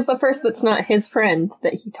 she's the first that's not his friend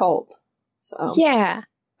that he told. So yeah,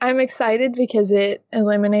 I'm excited because it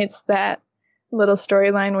eliminates that little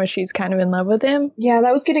storyline where she's kind of in love with him. Yeah,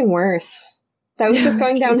 that was getting worse. That was just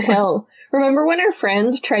going downhill. Remember when her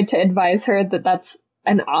friend tried to advise her that that's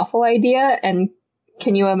an awful idea? And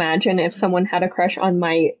can you imagine if someone had a crush on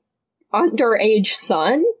my underage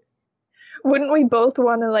son? Wouldn't we both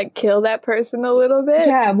want to like kill that person a little bit?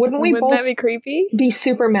 Yeah, wouldn't both that be creepy? Be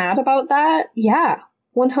super mad about that? Yeah,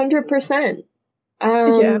 100%.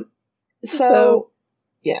 Yeah. So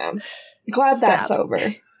yeah, glad stop. That's over.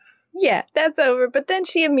 Yeah, that's over. But then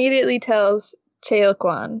she immediately tells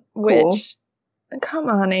Chaeil-kwan, which, come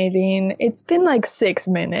on, Aideen, it's been like 6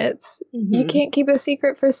 minutes. Mm-hmm. You can't keep a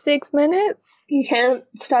secret for 6 minutes? You can't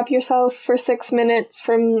stop yourself for 6 minutes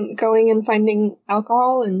from going and finding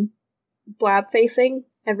alcohol and blab facing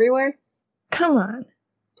everywhere? Come on.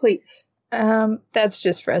 Please. That's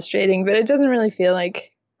just frustrating, but it doesn't really feel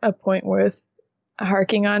like a point worth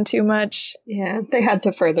harking on too much. Yeah, they had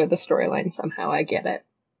to further the storyline somehow, I get it.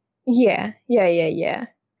 Yeah.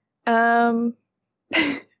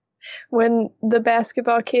 When the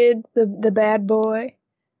basketball kid, the bad boy,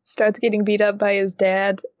 starts getting beat up by his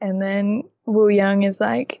dad, and then Woo Young is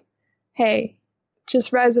like, hey,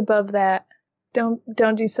 just rise above that. Don't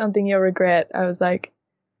do something you'll regret. I was like,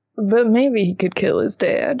 but maybe he could kill his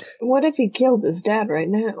dad. What if he killed his dad right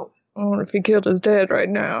now? What if he killed his dad right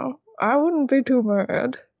now? I wouldn't be too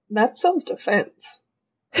mad. That's self-defense.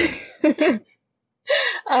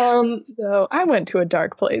 So I went to a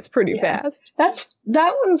dark place pretty fast.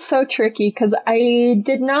 That one's so tricky because I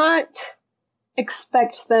did not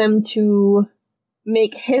expect them to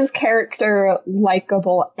make his character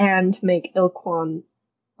likable and make Il-kwon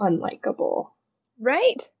unlikable.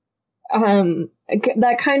 Right.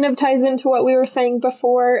 That kind of ties into what we were saying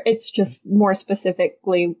before. It's just more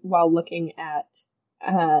specifically while looking at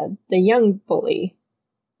the young bully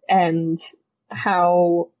and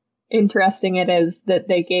how interesting it is that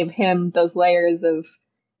they gave him those layers of,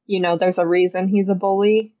 there's a reason he's a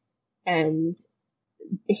bully and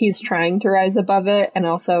he's trying to rise above it. And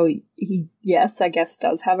also he, yes, I guess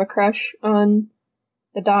does have a crush on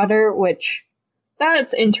the daughter, which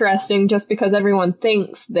that's interesting just because everyone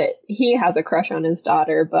thinks that he has a crush on his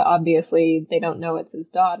daughter, but obviously they don't know it's his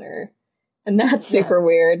daughter. And that's super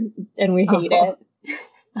weird and we hate it.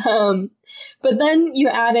 But then you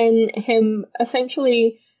add in him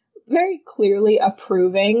essentially very clearly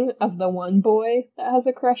approving of the one boy that has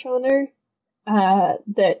a crush on her,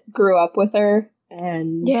 that grew up with her.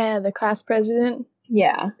 And yeah, the class president.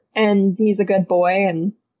 Yeah, and he's a good boy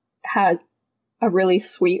and had a really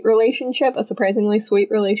sweet relationship, a surprisingly sweet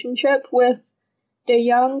relationship with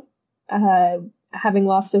Dae-young, having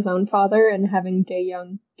lost his own father and having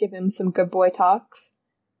Dae-young give him some good boy talks.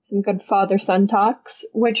 some good father-son talks,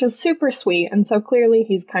 which is super sweet. And so clearly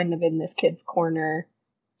he's kind of in this kid's corner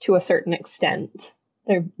to a certain extent.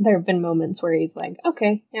 There have been moments where he's like,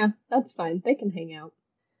 okay, yeah, that's fine. They can hang out.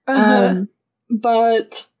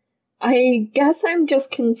 But I guess I'm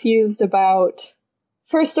just confused about,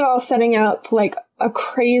 first of all, setting up like a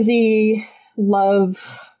crazy love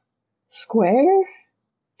square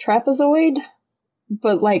trapezoid,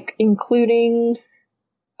 but like including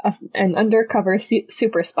an undercover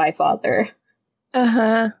super spy father.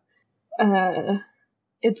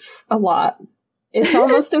 It's a lot. It's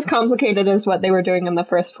almost as complicated as what they were doing in the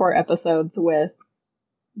first 4 episodes with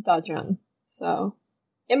Da-jung. So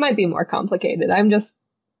it might be more complicated. I'm just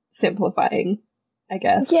simplifying, I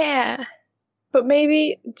guess. Yeah. But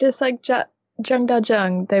maybe just like Jung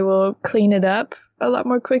Da-jung, they will clean it up a lot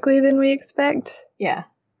more quickly than we expect. Yeah.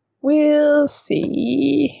 We'll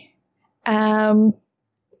see.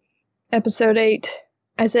 Episode 8.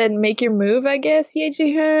 I said make your move, I guess, Ye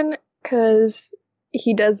Ji-hoon, because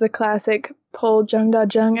he does the classic pull Jung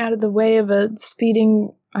Da-jung out of the way of a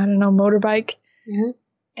speeding, I don't know, motorbike. Yeah.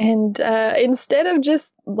 And instead of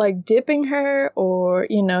just like dipping her or,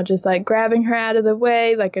 you know, just like grabbing her out of the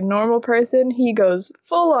way like a normal person, he goes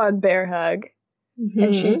full on bear hug. Mm-hmm.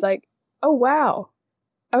 And she's like, oh, wow.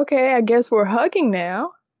 Okay, I guess we're hugging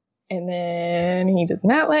now. And then he does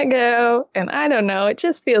not let go. And I don't know, it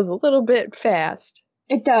just feels a little bit fast.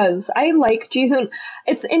 It does. I like Ji-hoon.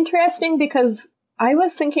 It's interesting because I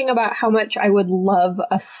was thinking about how much I would love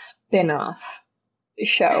a spin-off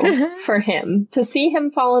show for him. To see him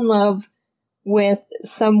fall in love with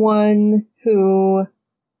someone who,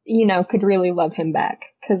 you know, could really love him back.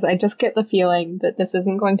 Because I just get the feeling that this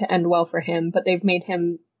isn't going to end well for him, but they've made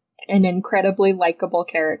him an incredibly likable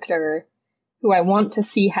character who I want to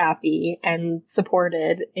see happy and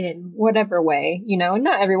supported in whatever way, you know, and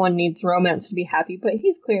not everyone needs romance to be happy, but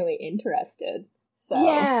he's clearly interested. So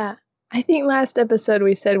yeah, I think last episode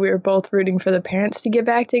we said we were both rooting for the parents to get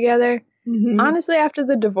back together. Mm-hmm. Honestly, after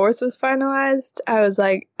the divorce was finalized, I was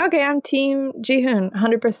like, okay, I'm team Ji-hoon,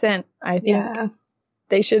 100%. I think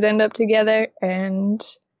they should end up together, and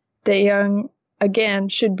Dae-young, again,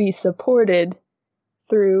 should be supported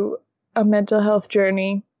through a mental health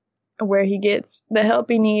journey where he gets the help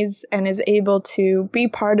he needs and is able to be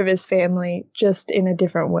part of his family just in a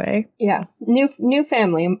different way. Yeah. New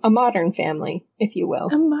family, a modern family, if you will.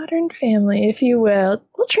 A modern family, if you will.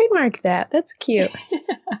 We'll trademark that. That's cute.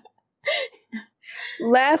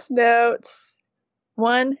 Last notes.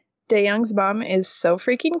 1, Dae-young's mom is so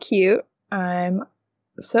freaking cute. I'm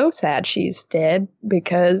so sad she's dead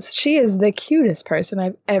because she is the cutest person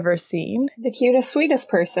I've ever seen. The cutest, sweetest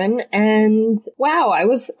person. And wow,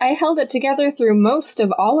 I held it together through most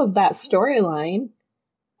of all of that storyline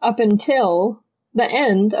up until the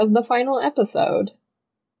end of the final episode.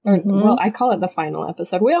 Well, I call it the final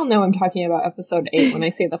episode. We all know I'm talking about episode 8 when I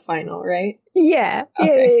say the final, right? Yeah.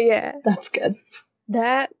 Okay. Yeah. That's good.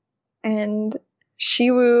 That and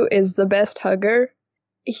Siwoo is the best hugger.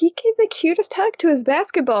 He gave the cutest hug to his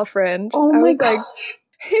basketball friend. Oh my gosh. Like,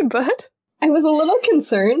 hey, bud. I was a little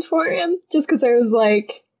concerned for him just because I was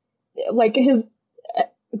like his,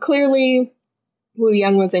 clearly Woo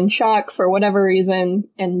Young was in shock for whatever reason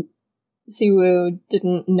and Siwoo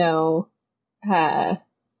didn't know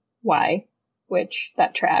why, which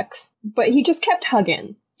that tracks. But he just kept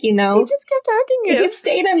hugging, you know? He just kept hugging him. He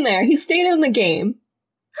stayed in there. He stayed in the game.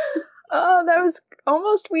 Oh, that was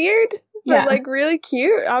almost weird. But, like, really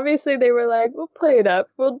cute. Obviously, they were like, we'll play it up.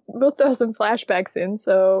 We'll throw some flashbacks in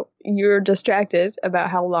so you're distracted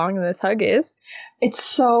about how long this hug is. It's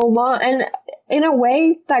so long. And in a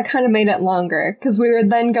way, that kind of made it longer. Because we were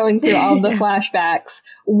then going through all the flashbacks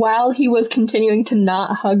while he was continuing to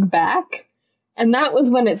not hug back. And that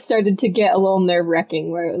was when it started to get a little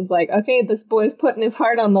nerve-wracking, where it was like, okay, this boy's putting his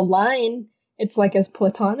heart on the line. It's like his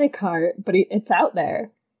platonic heart, but it's out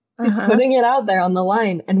there. He's putting it out there on the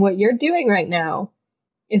line. And what you're doing right now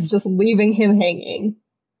is just leaving him hanging.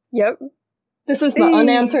 Yep. This is the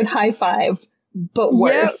unanswered high five, but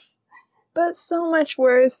worse. Yep. But so much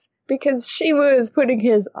worse because she was putting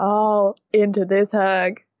his all into this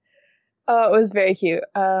hug. Oh, it was very cute.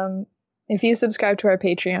 If you subscribe to our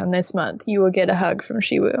Patreon this month, you will get a hug from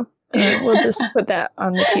Siwoo. We'll just put that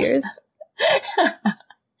on the tiers.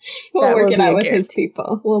 We'll work it out with his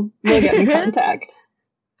people. We'll get in contact.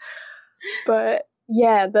 But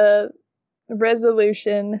yeah, the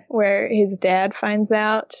resolution where his dad finds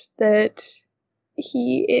out that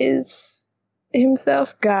he is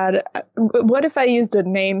himself. God, what if I used a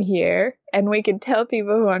name here and we could tell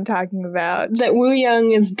people who I'm talking about? That Woo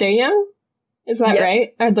Young is Dae-young? Is that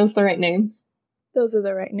right? Are those the right names? Those are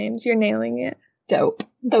the right names. You're nailing it. Dope.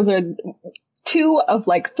 Those are 2 of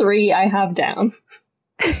like 3 I have down.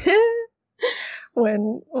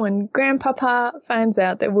 When Grandpapa finds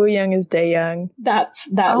out that Woo Young is Dae-young. That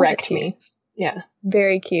wrecked me. Yeah.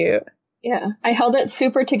 Very cute. Yeah. I held it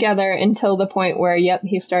super together until the point where,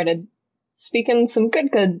 he started speaking some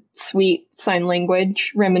good, sweet sign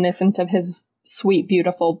language, reminiscent of his sweet,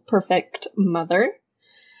 beautiful, perfect mother.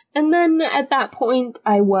 And then at that point,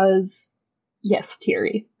 I was,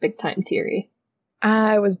 teary. Big time teary.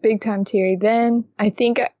 I was big time teary then. I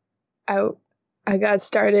think I got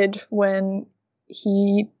started when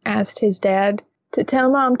he asked his dad to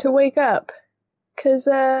tell Mom to wake up. 'Cause,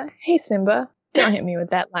 hey Simba, don't hit me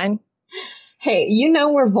with that line. Hey,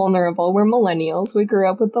 we're vulnerable. We're millennials. We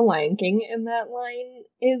grew up with The Lion King, and that line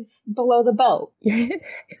is below the belt.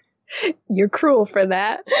 You're cruel for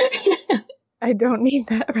that. I don't need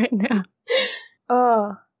that right now.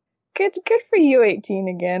 Oh, good for you, 18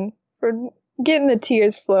 again, for getting the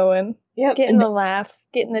tears flowing. Yep. Getting the laughs,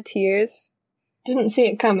 getting the tears. Didn't see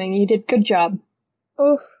it coming. You did good job.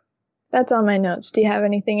 Oof. That's all my notes. Do you have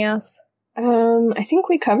anything else? I think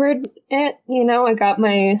we covered it. I got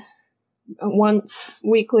my once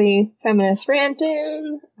weekly feminist rant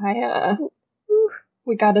in.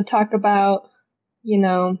 We got to talk about,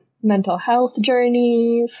 mental health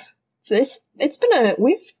journeys. So it's been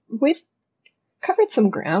we've covered some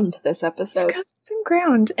ground this episode. We've covered some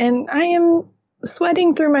ground, and I am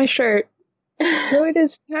sweating through my shirt. So it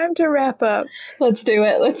is time to wrap up. Let's do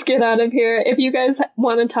it. Let's get out of here. If you guys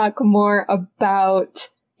want to talk more about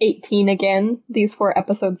 18 again, these 4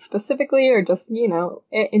 episodes specifically, or just,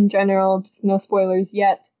 in general, just no spoilers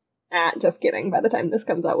yet. Just kidding. By the time this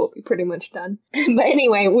comes out, we'll be pretty much done. But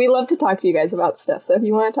anyway, we love to talk to you guys about stuff. So if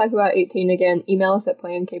you want to talk about 18 again, email us at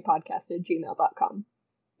playonkpodcast@gmail.com.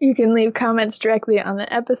 You can leave comments directly on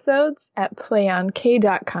the episodes at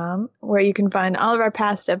playonk.com, where you can find all of our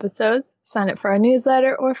past episodes, sign up for our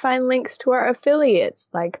newsletter, or find links to our affiliates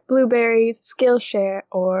like Blueberries, Skillshare,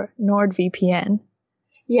 or NordVPN.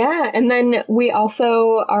 Yeah, and then we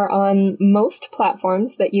also are on most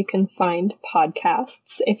platforms that you can find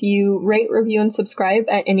podcasts. If you rate, review, and subscribe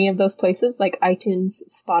at any of those places, like iTunes,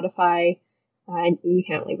 Spotify, you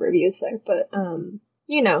can't leave reviews there, but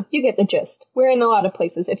you get the gist. We're in a lot of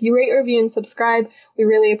places. If you rate, review, and subscribe, we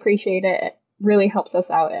really appreciate it. It really helps us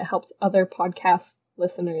out. It helps other podcast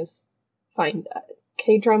listeners find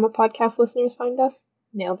K-drama podcast listeners find us.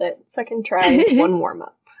 Nailed it. Second try, one warm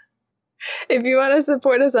up. If you want to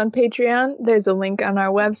support us on Patreon, there's a link on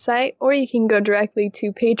our website, or you can go directly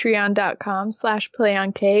to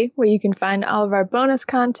patreon.com/playonk, where you can find all of our bonus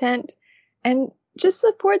content and just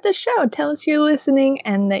support the show. Tell us you're listening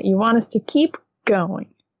and that you want us to keep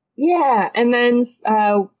going. Yeah, and then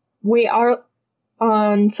we are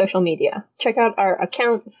on social media. Check out our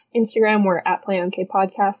accounts. Instagram, we're at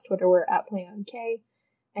PlayOnKPodcast. Twitter, we're at PlayOnK.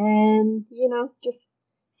 And, just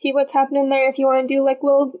see what's happening there if you want to do like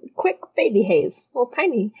little quick baby haze. Little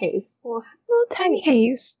tiny haze. Little tiny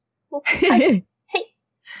haze. Hey.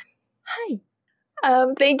 Hi.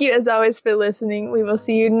 Thank you as always for listening. We will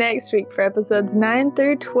see you next week for episodes 9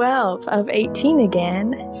 through 12 of 18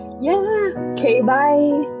 again. Yeah. Okay,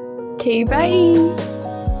 bye. Okay, bye.